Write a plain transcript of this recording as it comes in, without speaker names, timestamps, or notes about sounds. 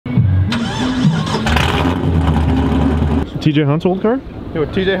TJ Hunt's old car? Yo,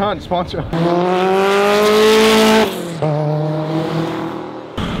 TJ Hunt, sponsor.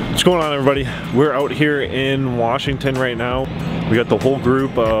 What's going on, everybody? We're out here in Washington right now. We got the whole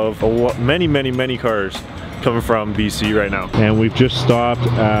group of many cars coming from BC right now. And we've just stopped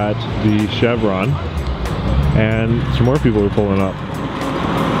at the Chevron and some more people are pulling up.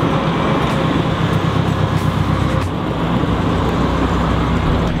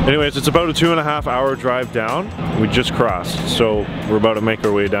 Anyways, it's about a 2.5 hour drive down. We just crossed, so we're about to make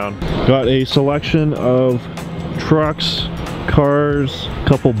our way down. Got a selection of trucks, cars,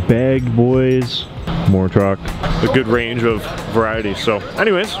 couple bag boys, more truck, a good range of variety. So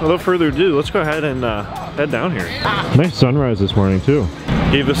anyways, without further ado, let's go ahead and head down here. Nice sunrise this morning too.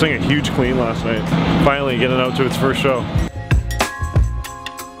 Gave this thing a huge clean last night. Finally getting out to its first show.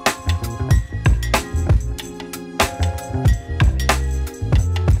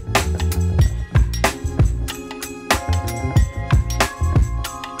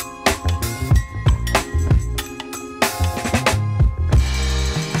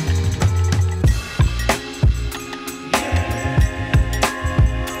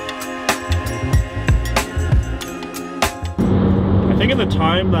 I think in the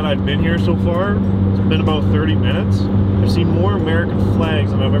time that I've been here so far, it's been about 30 minutes. I've seen more American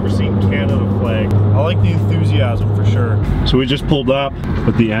flags than I've ever seen Canada flag. I like the enthusiasm for sure. So we just pulled up,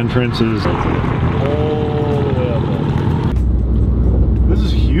 but the entrance is all the way up there. This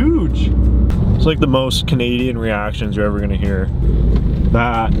is huge. It's like the most Canadian reactions you're ever gonna hear.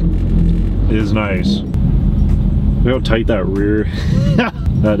 That is nice. Look how tight that rear.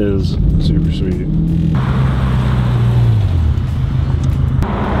 That is super sweet.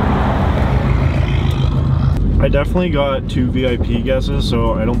 I definitely got 2 VIP guesses,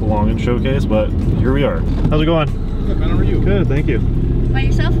 so I don't belong in Showcase, but here we are. How's it going? Good, man, how are you? Good, thank you. By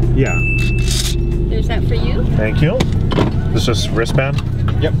yourself? Yeah. There's that for you. Thank you. This is just wristband?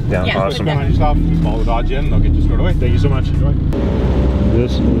 Yep. Yeah, awesome. Behind yourself, just follow the Dodge in, they'll get you squared away. Thank you so much. Enjoy.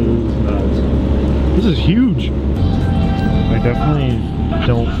 This is nuts. This is huge. I definitely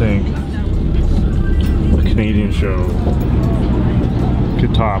don't think a Canadian show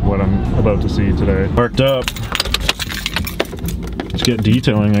could top what I'm about to see today. Parked up. Let's get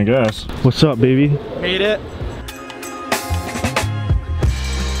detailing, I guess. What's up, baby? Made it.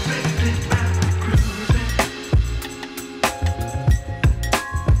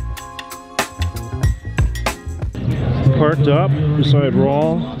 Parked up beside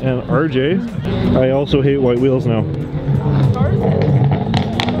Rawl and RJ. I also hate white wheels now.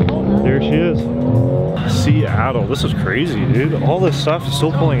 There she is. Seattle. This is crazy, dude. All this stuff is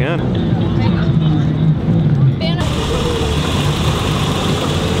still pulling in.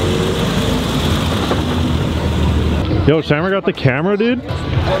 Yo, Sammer got the camera, dude?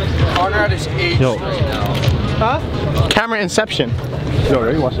 Conrad is aged right now. Huh? Camera inception. Yo,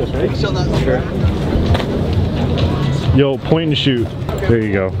 ready? Watch this, ready? Still not sure. Yo, point and shoot. There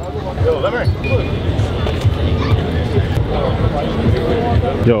you go. Yo, let me.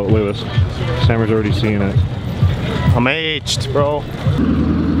 Yo, look at this. Sammer's already seeing it. I'm aged, bro. What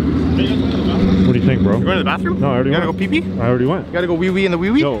do you think, bro? You going to the bathroom? No, I already went. You gotta go pee-pee? I already went. You gotta go wee-wee in the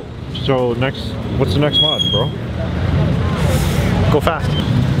wee-wee? Yo, so what's the next mod, bro? Go fast.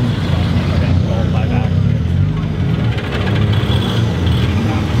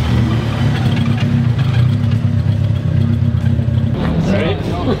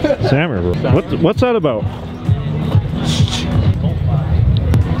 Sammer, bro. What's that about?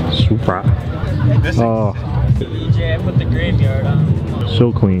 Super. Oh. DJ, I put the graveyard on.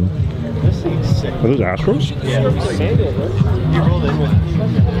 So clean. This thing's sick. Are those Astros? Yeah, you rolled in with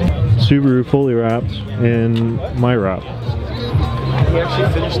Subaru fully wrapped in my wrap. He actually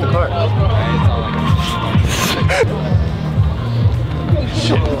finished the car.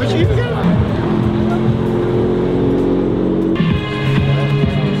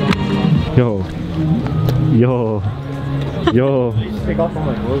 Yo. Take off all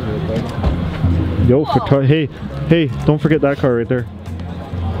my clothes real quick. Yo, hey, don't forget that car right there.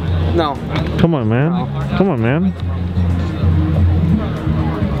 No. Come on, man. Come on, man.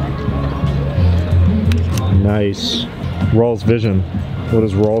 Nice. Rawl's vision. What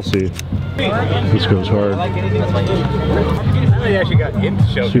does Rawl see? This goes hard. I actually got into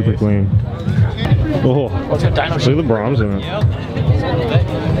Showcase. Super clean. Oh, What's that dino? look at the Brahms in it.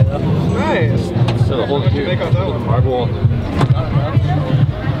 Nice. So the whole Make out that one. marble.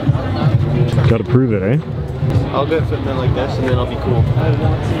 Gotta prove it, eh? I'll get fit in like this and then I'll be cool.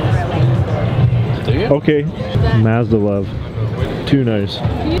 Do you? Okay. Mazda love. Too nice.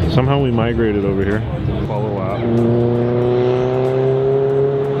 Somehow we migrated over here. Follow up.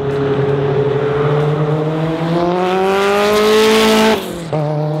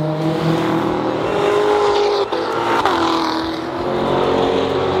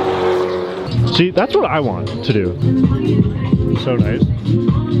 That's what I want to do. So nice.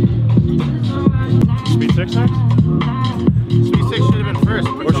 Speed 6 next? Speed 6 should have been first.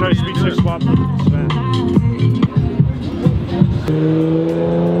 Or should I speed 6 swap the Sven?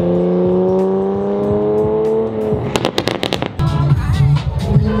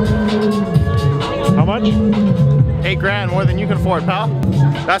 How much? 8 grand, more than you can afford, pal.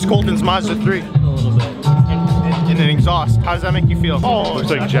 That's Colton's Mazda 3. A little bit. In an exhaust. How does that make you feel? Oh, looks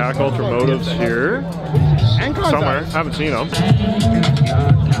like Jack Ultramotive's here. And somewhere. Haven't seen him.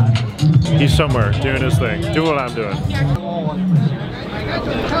 He's somewhere doing his thing. Doing what I'm doing.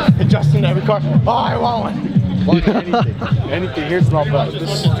 Adjusting every car. Oh, I want one. Anything. Anything. Here's not bad.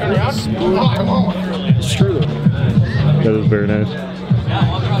 This Oh, I want one. is true though. That is very nice.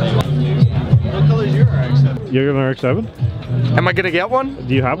 What color is your RX-7? You're gonna RX-7? Am I gonna get one?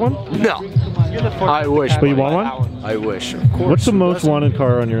 Do you have one? No. I wish. But you want one? I wish. Of course. What's the most wanted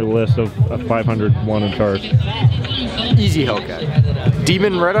car on your list of 500 wanted cars? Easy Hellcat.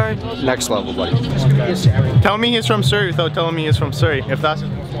 Demon Red Eye? Next level, buddy. Tell me he's from Surrey without telling me he's from Surrey. If that's...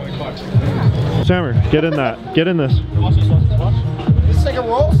 Sammer, get in that. Get in this. This is like a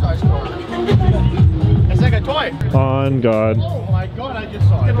roll size car. It's like a toy. On God. Oh my God, I just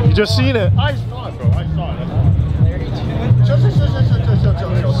saw it. You just seen it. I saw it, bro. I saw it.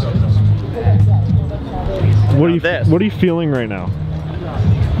 What are you feeling right now?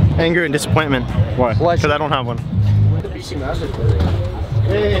 Anger and disappointment. Why? Because I don't have one.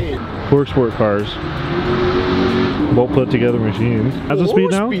 Hey. Work sport cars. Well put together machines. Mazda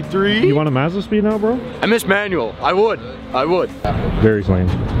speed now? Speed 3. You want a Mazda speed now, bro? I miss manual. I would. Very clean.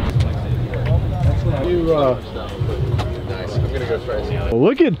 Nice. I'm gonna go try Seattle.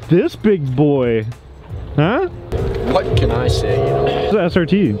 Look at this big boy. Huh? What can I say, you know? It's an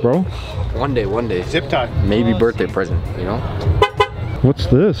SRT, bro. One day. Zip tie. Maybe birthday present, you know? What's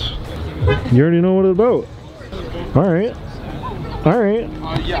this? You already know what it's about. Alright. Alright.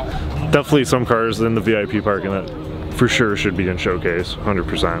 Yeah. Definitely some cars in the VIP parking that for sure should be in showcase.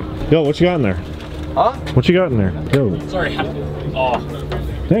 100%. Yo, what you got in there? Huh? What you got in there? Yo. Sorry. Oh.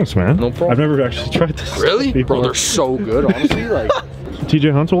 Thanks, man. No problem. I've never actually tried this. Really? before. Bro, they're so good, honestly. Like.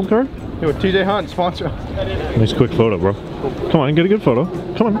 TJ Hunt's old car? Yo, TJ Hunt, sponsor. Nice quick photo, bro. Come on, get a good photo.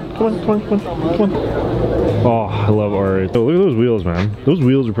 Come on. Oh, I love R8. Oh, look at those wheels, man. Those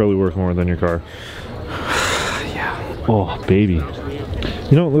wheels are probably worth more than your car. Yeah. Oh, baby.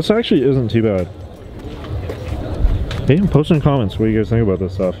 You know, this actually isn't too bad. Hey, post in the comments what you guys think about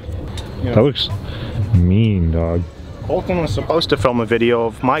this stuff. Yeah. That looks mean, dog. Colton was supposed to film a video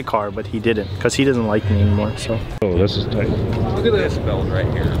of my car, but he didn't, because he doesn't like me anymore, so. Oh, this is tight. Look at this build right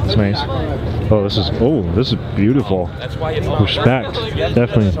here. It's nice. Oh, this is beautiful. That's why it's Respect.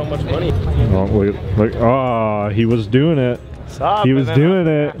 Definitely. so much money. Oh, look. Oh, he was doing it. Stop. He was doing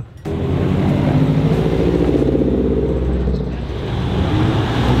it.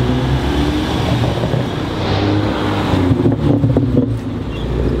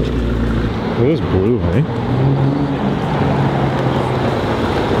 It was blue, eh?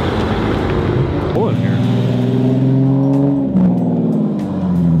 Pull in here.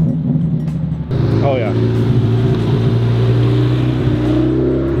 Oh yeah.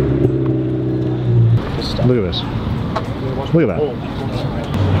 Look at this. Look at that.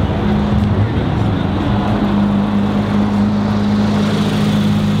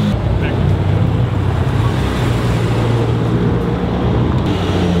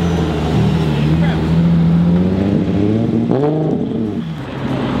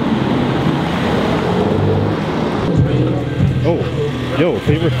 Oh, yo,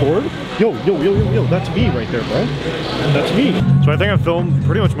 favorite Ford? Yo, that's me right there, bro. That's me. So I think I've filmed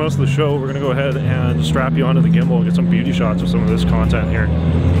pretty much most of the show. We're gonna go ahead and strap you onto the gimbal and get some beauty shots of some of this content here.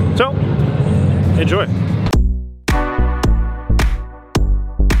 So, enjoy.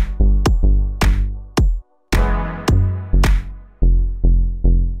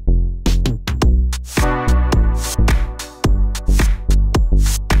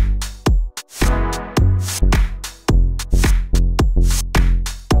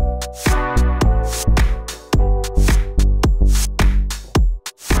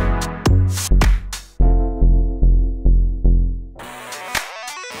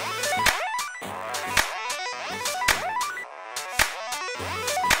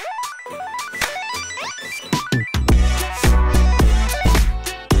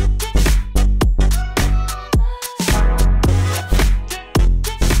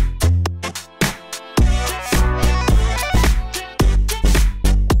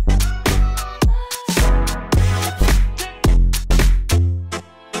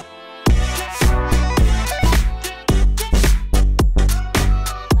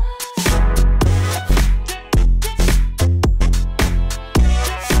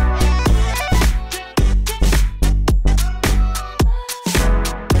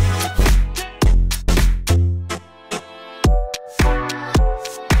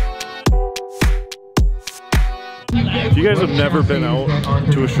 never been out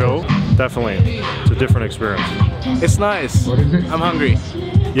to a show, definitely, it's a different experience. It's nice. I'm hungry.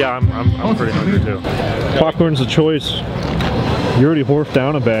 Yeah, I'm pretty hungry too. Popcorn's a choice. You already horfed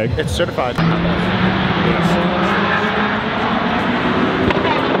down a bag. It's certified.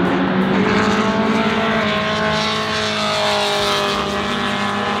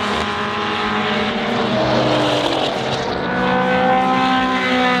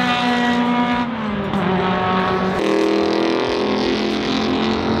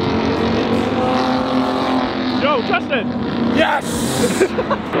 Yo, Justin! Yes!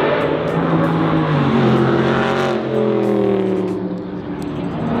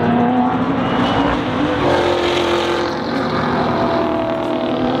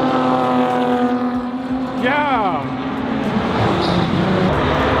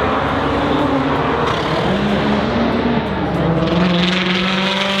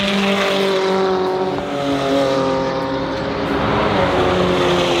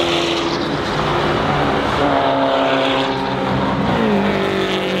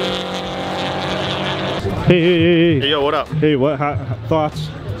 Hey. Hey, yo, what up? Hey, what thoughts?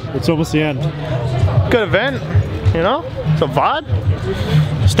 It's almost the end. Good event, you know? It's a VOD.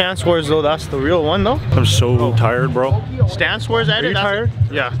 Stancewars though, that's the real one though. I'm so tired, bro. Stancewars edit. Are you tired?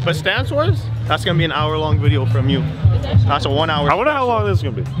 Yeah, but Stancewars, that's gonna be an hour-long video from you. That's a 1 hour. I wonder how long this is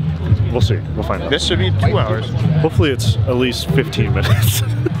gonna be. We'll see. We'll find out. This should be 2 hours. Hopefully it's at least 15 minutes.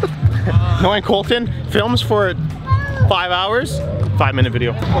 Knowing Colton films for 5 hours, 5-minute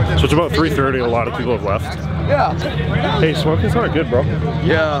video. So it's about 3:30. A lot of people have left. Yeah. Hey, smoking's not good, bro.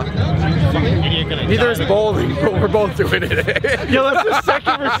 Yeah. Neither is bowling, but we're both doing it. Yo, that's the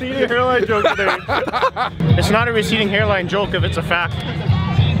second receding hairline joke today. It's not a receding hairline joke if it's a fact.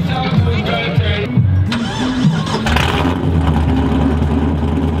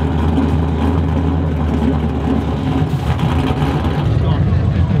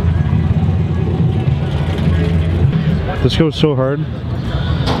 This goes so hard.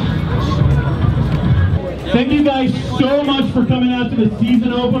 Thank you guys so much for coming out to the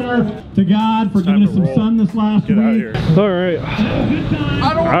season opener. To God for giving us some sun this last week. Get out of here. All right.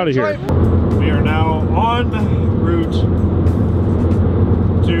 Out of here. We are now en route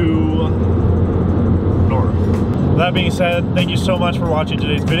to north. That being said, thank you so much for watching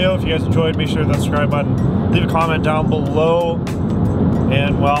today's video. If you guys enjoyed, make sure to hit that subscribe button. Leave a comment down below.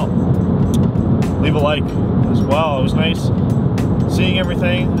 And, well, leave a like as well. It was nice seeing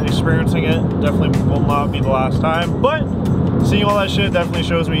everything, experiencing it. Definitely will not be the last time, but seeing all that shit definitely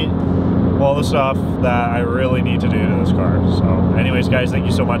shows me all the stuff that I really need to do to this car. So anyways, guys, thank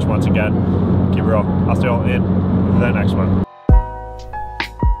you so much once again. Keep it real. I'll see you all in the next one.